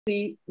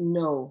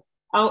no.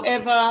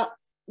 However,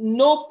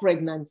 no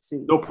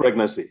pregnancy. No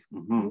pregnancy.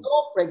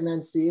 No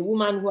pregnancy. A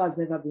woman who has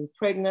never been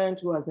pregnant,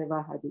 who has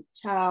never had a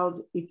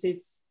child, it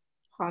is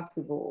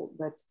possible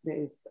that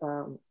there is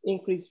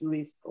increased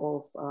risk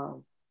of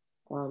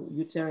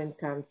uterine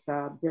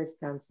cancer, breast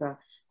cancer.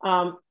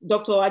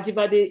 Dr.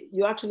 Ajibade,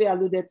 you actually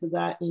alluded to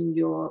that in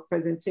your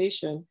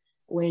presentation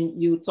when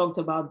you talked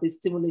about the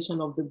stimulation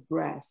of the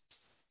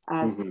breasts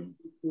as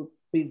to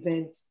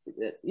prevent,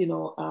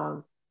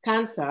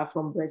 cancer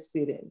from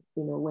breastfeeding.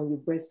 When you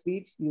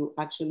breastfeed, you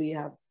actually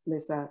have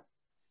lesser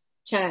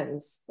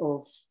chance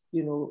of,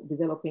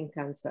 developing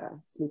cancer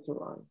later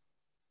on.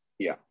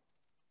 Yeah.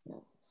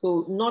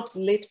 So not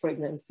late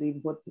pregnancy,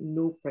 but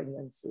no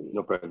pregnancy.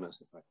 No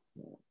pregnancy, right.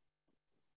 Yeah.